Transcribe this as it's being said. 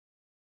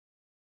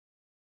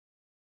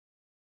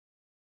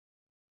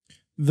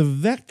The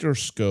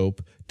Vectorscope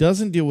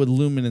doesn't deal with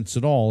luminance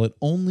at all. It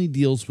only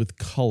deals with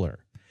color.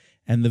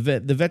 And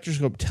the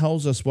Vectorscope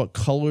tells us what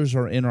colors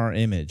are in our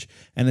image.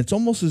 And it's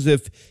almost as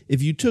if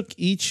you took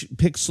each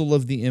pixel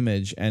of the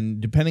image and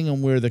depending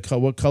on where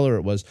what color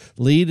it was,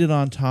 laid it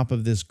on top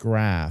of this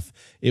graph,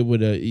 it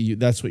would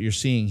that's what you're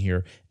seeing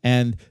here.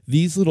 And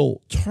these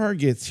little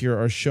targets here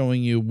are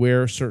showing you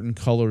where certain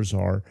colors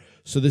are.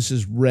 So this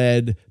is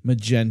red,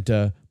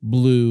 magenta,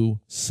 blue,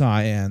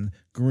 cyan,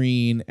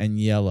 green, and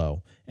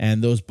yellow.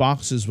 And those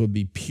boxes would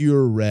be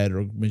pure red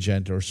or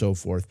magenta or so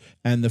forth.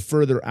 And the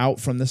further out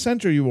from the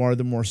center you are,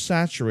 the more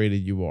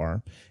saturated you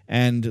are.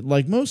 And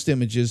like most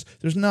images,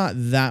 there's not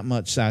that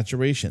much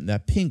saturation.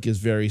 That pink is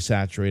very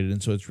saturated,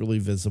 and so it's really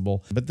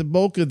visible. But the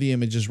bulk of the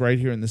image is right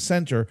here in the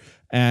center,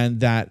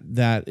 and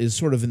that is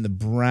sort of in the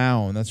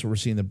brown. That's what we're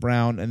seeing, the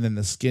brown, and then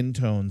the skin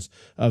tones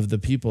of the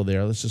people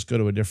there. Let's just go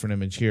to a different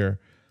image here.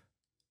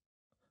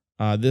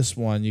 This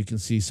one, you can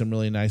see some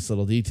really nice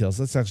little details.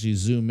 Let's actually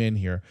zoom in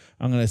here.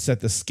 I'm going to set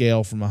the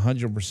scale from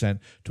 100%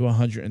 to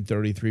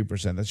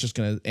 133%. That's just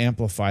going to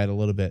amplify it a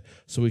little bit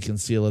so we can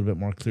see a little bit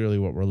more clearly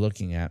what we're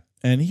looking at.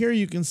 And here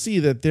you can see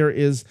that there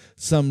is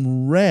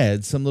some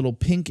red, some little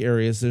pink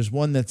areas. There's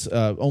one that's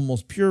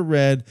almost pure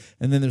red,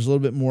 and then there's a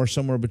little bit more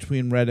somewhere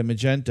between red and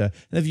magenta.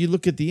 And if you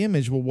look at the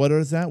image, well, what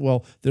is that?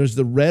 Well, there's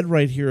the red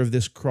right here of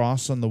this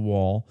cross on the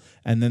wall,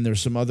 and then there's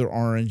some other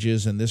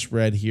oranges and this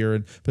red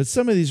here. But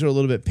some of these are a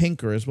little bit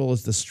pinker, as well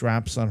as the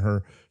straps on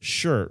her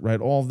shirt, right?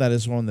 All of that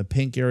is on the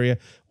pink area.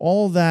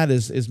 All that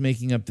is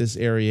making up this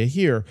area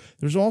here.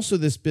 There's also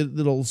this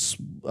little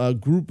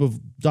group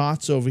of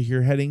dots over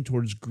here heading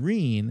towards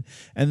green,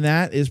 and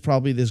that is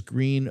probably this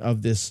green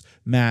of this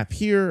map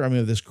here,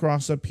 of this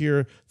cross up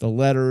here, the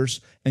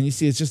letters, and you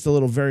see it's just a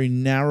little very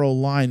narrow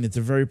line. It's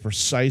a very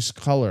precise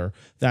color.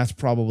 That's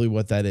probably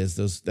what that is,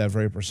 that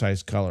very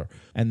precise color.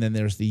 And then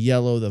there's the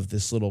yellow of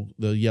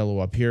the yellow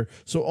up here.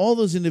 So all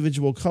those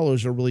individual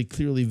colors are really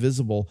clearly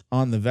visible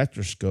on the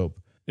Vectorscope.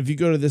 If you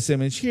go to this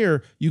image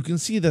here, you can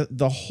see that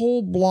the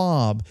whole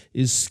blob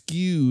is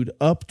skewed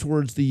up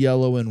towards the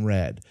yellow and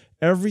red.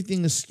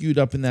 Everything is skewed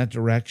up in that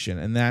direction,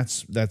 and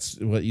that's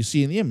what you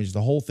see in the image.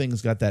 The whole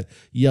thing's got that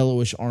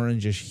yellowish,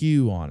 orangish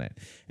hue on it.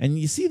 And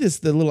you see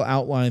the little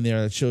outline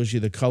there that shows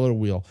you the color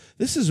wheel.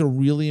 This is a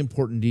really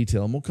important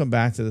detail, and we'll come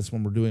back to this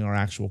when we're doing our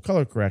actual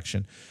color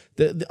correction.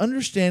 The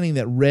understanding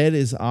that red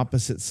is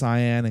opposite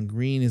cyan and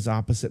green is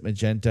opposite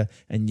magenta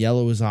and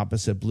yellow is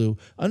opposite blue,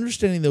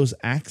 understanding those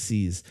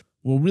axes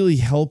will really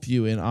help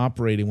you in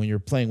operating when you're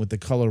playing with the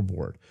color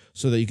board,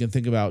 so that you can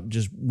think about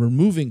just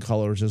removing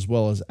colors as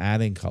well as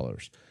adding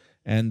colors.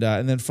 And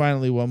then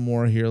finally, one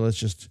more here. Let's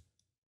just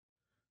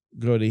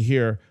go to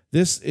here.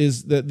 This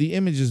is the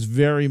image is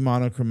very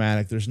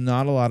monochromatic. There's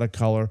not a lot of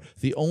color.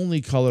 The only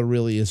color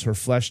really is her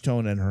flesh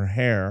tone and her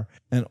hair,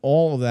 and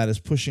all of that is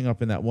pushing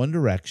up in that one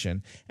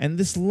direction. And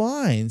this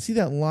line, see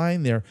that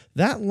line there?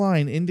 That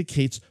line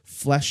indicates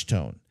flesh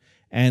tone,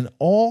 and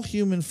all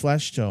human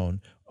flesh tone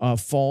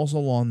falls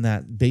along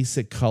that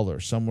basic color,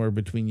 somewhere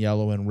between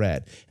yellow and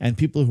red. And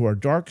people who are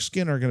dark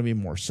skinned are going to be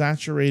more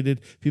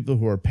saturated. People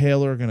who are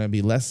paler are going to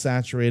be less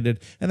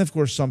saturated. And of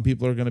course, some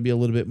people are going to be a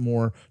little bit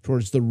more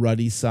towards the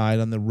ruddy side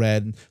on the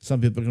red. And some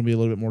people are going to be a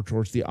little bit more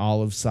towards the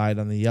olive side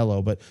on the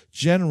yellow. But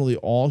generally,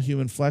 all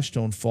human flesh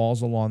tone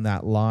falls along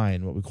that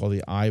line, what we call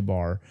the eye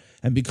bar.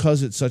 And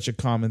because it's such a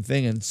common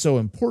thing and so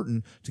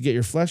important to get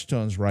your flesh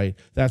tones right,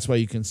 that's why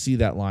you can see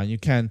that line. You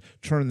can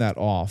turn that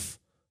off.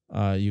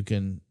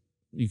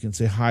 You can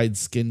say hide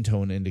skin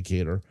tone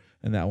indicator,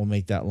 and that will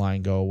make that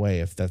line go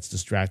away if that's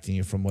distracting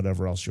you from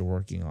whatever else you're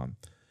working on.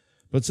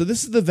 But so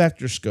this is the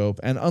Vectorscope,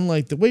 and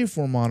unlike the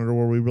Waveform Monitor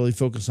where we really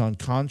focus on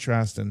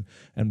contrast and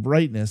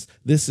brightness,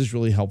 this is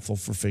really helpful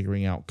for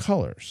figuring out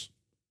colors.